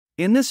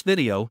In this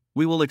video,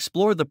 we will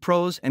explore the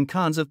pros and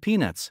cons of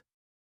peanuts.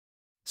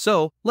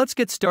 So, let's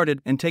get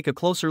started and take a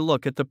closer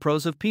look at the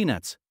pros of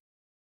peanuts.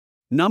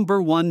 Number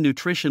 1.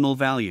 Nutritional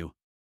value.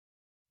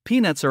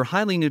 Peanuts are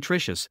highly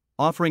nutritious,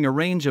 offering a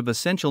range of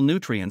essential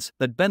nutrients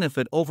that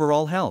benefit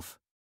overall health.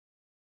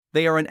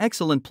 They are an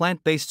excellent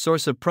plant-based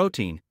source of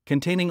protein,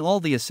 containing all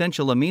the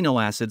essential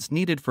amino acids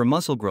needed for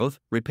muscle growth,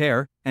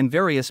 repair, and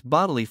various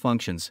bodily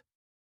functions.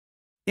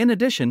 In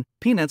addition,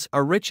 peanuts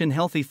are rich in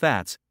healthy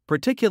fats,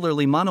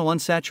 particularly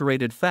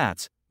monounsaturated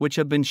fats, which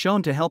have been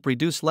shown to help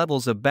reduce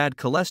levels of bad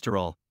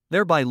cholesterol,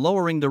 thereby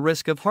lowering the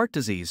risk of heart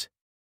disease.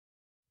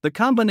 The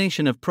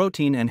combination of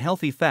protein and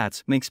healthy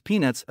fats makes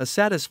peanuts a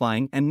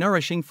satisfying and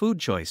nourishing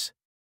food choice.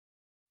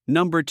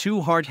 Number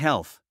 2. Heart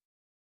health.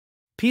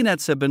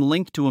 Peanuts have been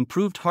linked to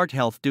improved heart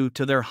health due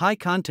to their high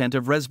content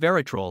of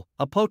resveratrol,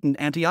 a potent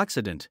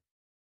antioxidant.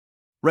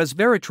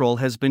 Resveratrol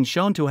has been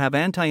shown to have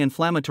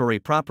anti-inflammatory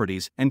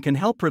properties and can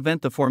help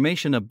prevent the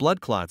formation of blood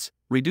clots,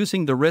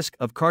 reducing the risk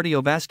of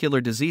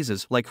cardiovascular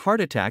diseases like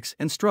heart attacks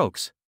and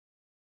strokes.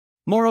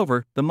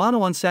 Moreover, the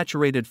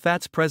monounsaturated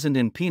fats present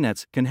in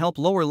peanuts can help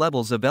lower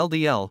levels of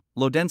LDL,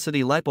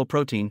 low-density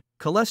lipoprotein,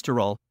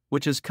 cholesterol,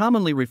 which is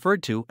commonly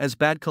referred to as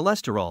bad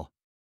cholesterol.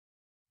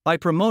 By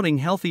promoting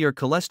healthier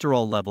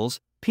cholesterol levels,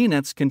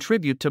 peanuts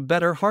contribute to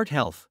better heart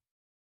health.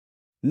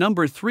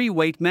 Number 3.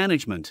 Weight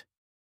management.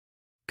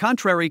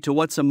 Contrary to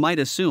what some might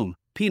assume,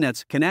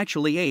 peanuts can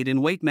actually aid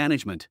in weight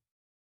management.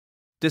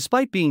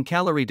 Despite being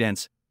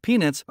calorie-dense,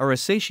 peanuts are a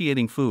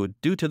satiating food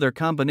due to their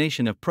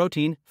combination of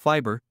protein,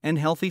 fiber, and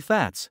healthy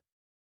fats.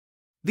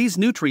 These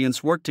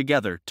nutrients work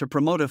together to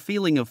promote a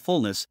feeling of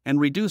fullness and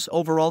reduce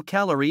overall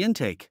calorie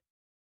intake.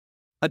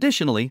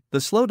 Additionally,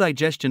 the slow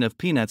digestion of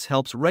peanuts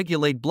helps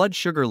regulate blood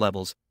sugar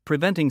levels,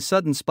 preventing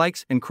sudden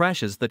spikes and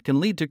crashes that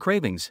can lead to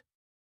cravings.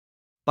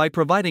 By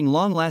providing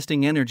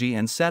long-lasting energy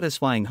and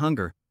satisfying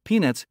hunger,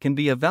 peanuts can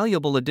be a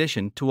valuable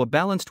addition to a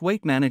balanced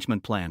weight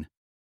management plan.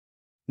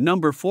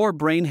 Number 4.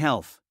 Brain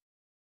health.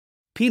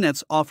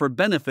 Peanuts offer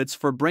benefits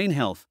for brain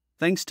health,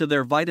 thanks to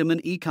their vitamin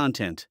E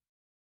content.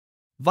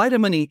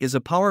 Vitamin E is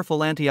a powerful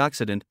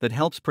antioxidant that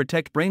helps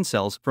protect brain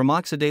cells from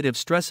oxidative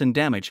stress and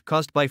damage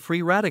caused by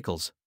free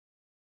radicals.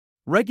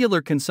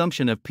 Regular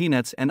consumption of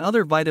peanuts and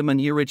other vitamin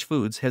E-rich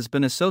foods has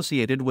been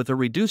associated with a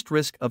reduced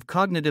risk of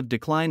cognitive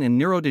decline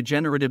and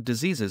neurodegenerative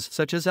diseases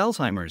such as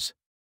Alzheimer's.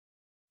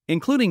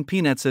 Including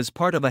peanuts as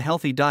part of a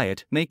healthy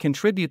diet may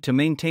contribute to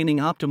maintaining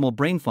optimal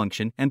brain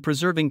function and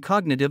preserving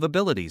cognitive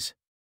abilities.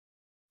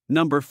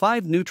 Number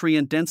 5.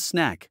 Nutrient-dense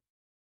snack.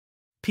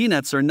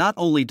 Peanuts are not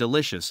only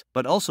delicious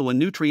but also a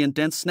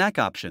nutrient-dense snack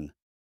option.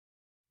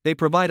 They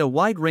provide a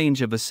wide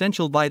range of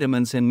essential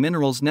vitamins and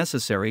minerals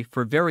necessary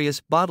for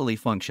various bodily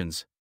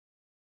functions.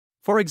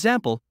 For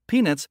example,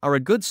 peanuts are a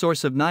good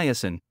source of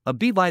niacin, a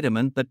B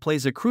vitamin that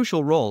plays a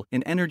crucial role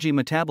in energy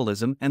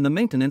metabolism and the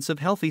maintenance of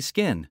healthy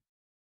skin.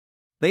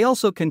 They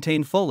also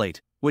contain folate,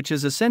 which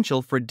is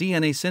essential for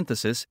DNA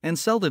synthesis and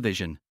cell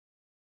division.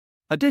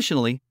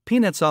 Additionally,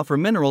 peanuts offer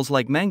minerals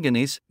like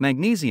manganese,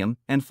 magnesium,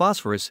 and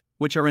phosphorus,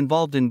 which are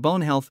involved in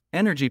bone health,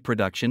 energy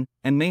production,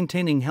 and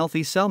maintaining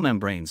healthy cell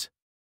membranes.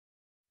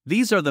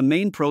 These are the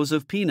main pros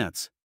of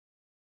peanuts.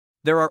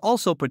 There are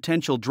also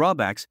potential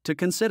drawbacks to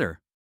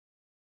consider.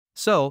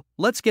 So,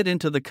 let's get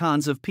into the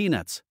cons of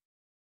peanuts.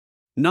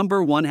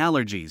 Number 1.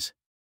 Allergies.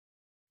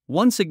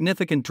 One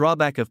significant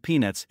drawback of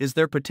peanuts is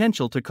their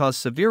potential to cause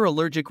severe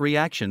allergic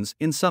reactions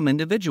in some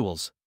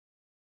individuals.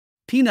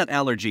 Peanut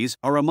allergies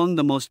are among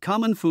the most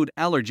common food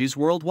allergies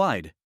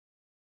worldwide.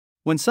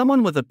 When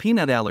someone with a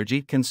peanut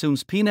allergy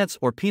consumes peanuts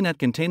or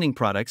peanut-containing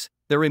products,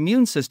 their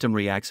immune system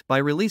reacts by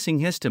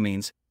releasing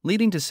histamines,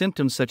 leading to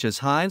symptoms such as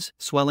hives,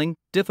 swelling,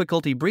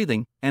 difficulty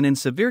breathing, and in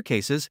severe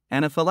cases,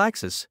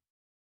 anaphylaxis.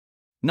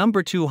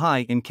 Number 2.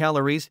 High in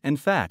calories and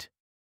fat.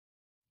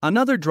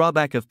 Another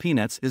drawback of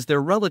peanuts is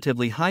their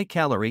relatively high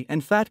calorie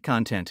and fat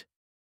content.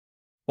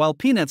 While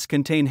peanuts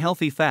contain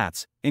healthy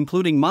fats,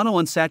 including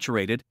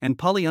monounsaturated and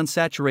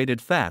polyunsaturated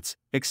fats,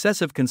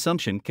 excessive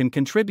consumption can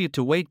contribute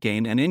to weight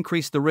gain and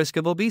increase the risk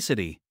of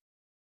obesity.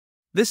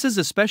 This is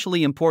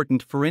especially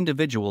important for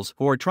individuals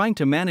who are trying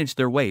to manage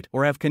their weight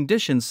or have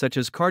conditions such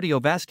as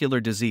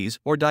cardiovascular disease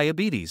or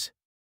diabetes.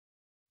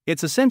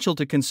 It's essential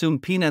to consume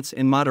peanuts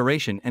in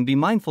moderation and be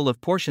mindful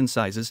of portion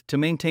sizes to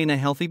maintain a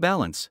healthy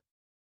balance.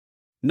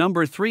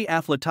 Number 3.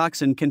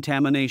 Aflatoxin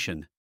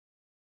contamination.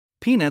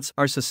 Peanuts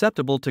are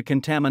susceptible to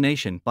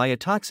contamination by a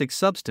toxic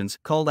substance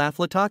called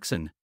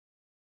aflatoxin.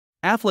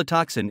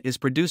 Aflatoxin is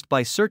produced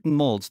by certain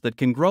molds that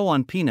can grow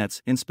on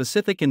peanuts in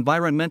specific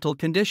environmental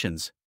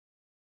conditions.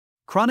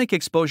 Chronic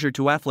exposure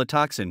to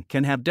aflatoxin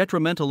can have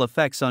detrimental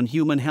effects on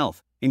human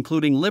health,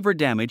 including liver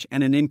damage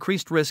and an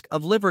increased risk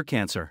of liver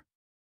cancer.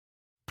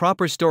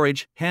 Proper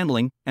storage,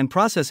 handling, and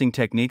processing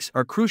techniques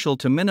are crucial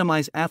to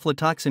minimize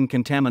aflatoxin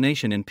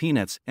contamination in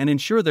peanuts and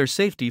ensure their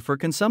safety for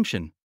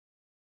consumption.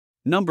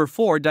 Number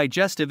 4.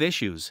 Digestive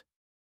issues.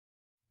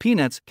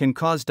 Peanuts can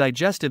cause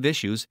digestive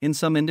issues in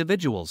some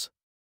individuals.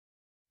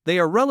 They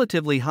are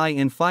relatively high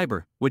in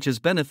fiber, which is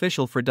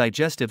beneficial for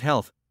digestive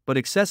health, but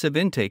excessive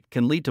intake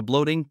can lead to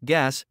bloating,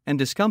 gas, and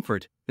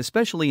discomfort,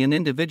 especially in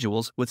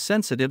individuals with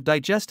sensitive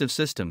digestive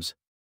systems.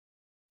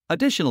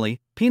 Additionally,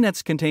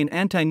 peanuts contain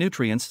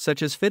anti-nutrients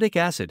such as phytic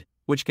acid,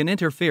 which can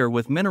interfere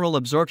with mineral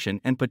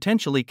absorption and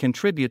potentially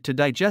contribute to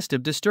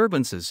digestive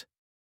disturbances.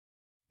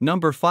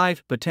 Number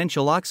 5.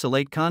 Potential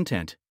oxalate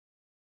content.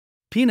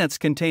 Peanuts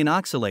contain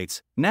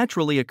oxalates,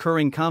 naturally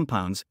occurring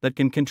compounds that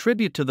can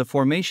contribute to the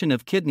formation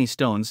of kidney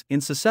stones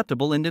in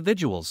susceptible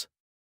individuals.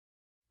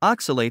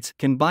 Oxalates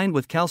can bind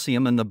with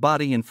calcium in the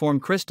body and form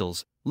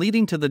crystals,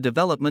 leading to the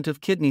development of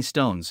kidney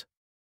stones.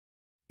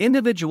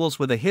 Individuals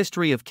with a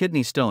history of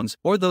kidney stones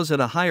or those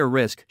at a higher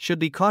risk should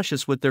be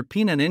cautious with their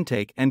peanut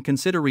intake and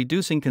consider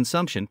reducing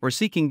consumption or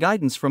seeking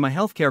guidance from a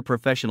healthcare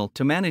professional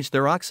to manage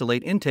their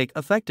oxalate intake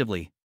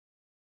effectively.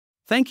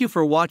 Thank you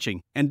for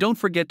watching, and don't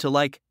forget to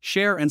like,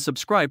 share, and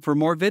subscribe for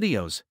more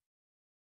videos.